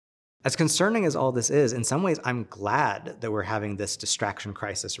As concerning as all this is, in some ways, I'm glad that we're having this distraction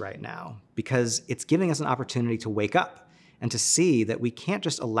crisis right now, because it's giving us an opportunity to wake up and to see that we can't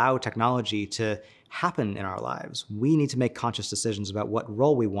just allow technology to happen in our lives. We need to make conscious decisions about what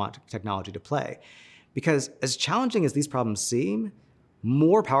role we want technology to play. Because as challenging as these problems seem,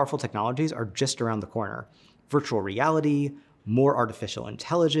 more powerful technologies are just around the corner. Virtual reality, more artificial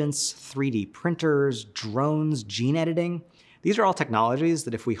intelligence, 3D printers, drones, gene editing. These are all technologies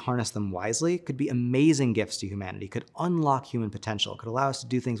that, if we harness them wisely, could be amazing gifts to humanity, could unlock human potential, could allow us to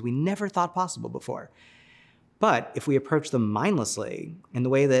do things we never thought possible before. But if we approach them mindlessly, in the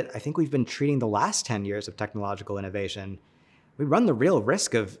way that I think we've been treating the last 10 years of technological innovation, we run the real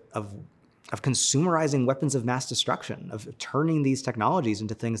risk of consumerizing weapons of mass destruction, of turning these technologies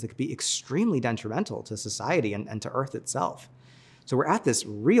into things that could be extremely detrimental to society and to Earth itself. So we're at this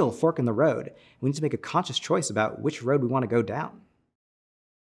real fork in the road. We need to make a conscious choice about which road we want to go down.